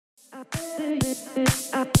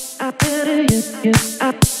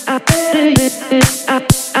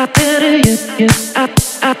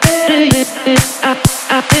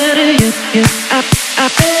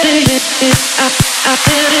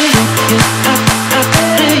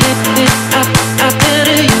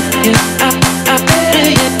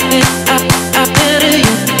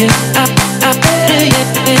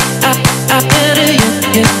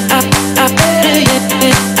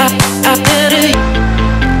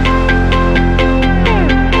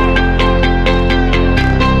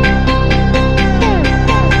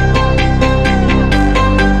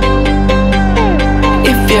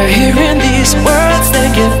You're hearing these words, then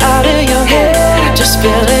get out of your head. Just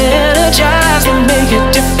feel energized and make a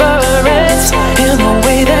difference in the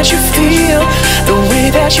way that you feel, the way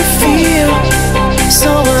that you feel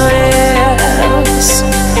someone else.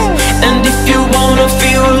 And if you wanna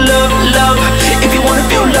feel love, love, if you wanna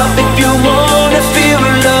feel love, if you wanna feel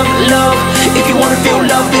love, love, if you wanna feel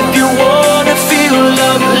love, if you wanna feel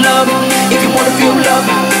love, love, if you wanna feel love,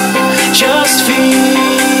 just feel.